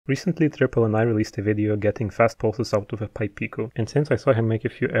Recently, Triple and I released a video getting fast pulses out of a Pi Pico, and since I saw him make a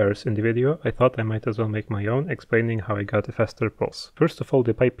few errors in the video, I thought I might as well make my own, explaining how I got a faster pulse. First of all,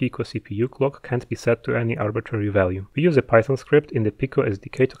 the Pi Pico CPU clock can't be set to any arbitrary value. We use a Python script in the Pico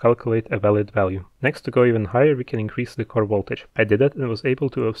SDK to calculate a valid value. Next, to go even higher, we can increase the core voltage. I did it and was able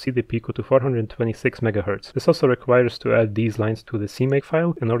to offset the Pico to 426 MHz. This also requires to add these lines to the CMake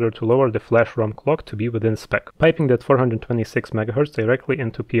file in order to lower the flash ROM clock to be within spec. Piping that 426 MHz directly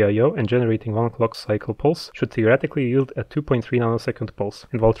into PIO and generating one clock cycle pulse should theoretically yield a 2.3 nanosecond pulse.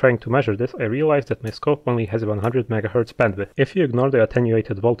 And while trying to measure this, I realized that my scope only has 100 MHz bandwidth. If you ignore the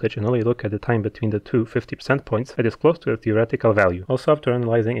attenuated voltage and only look at the time between the two 50% points, it is close to a theoretical value. Also, after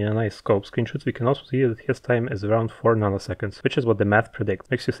analyzing in a nice scope screenshots, we can also see that his time is around 4 nanoseconds, which is what the math predicts.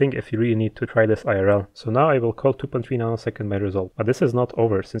 Makes you think if you really need to try this IRL. So now I will call 2.3 nanosecond my result. But this is not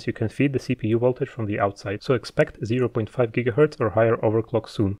over, since you can feed the CPU voltage from the outside, so expect 0.5 GHz or higher overclock soon.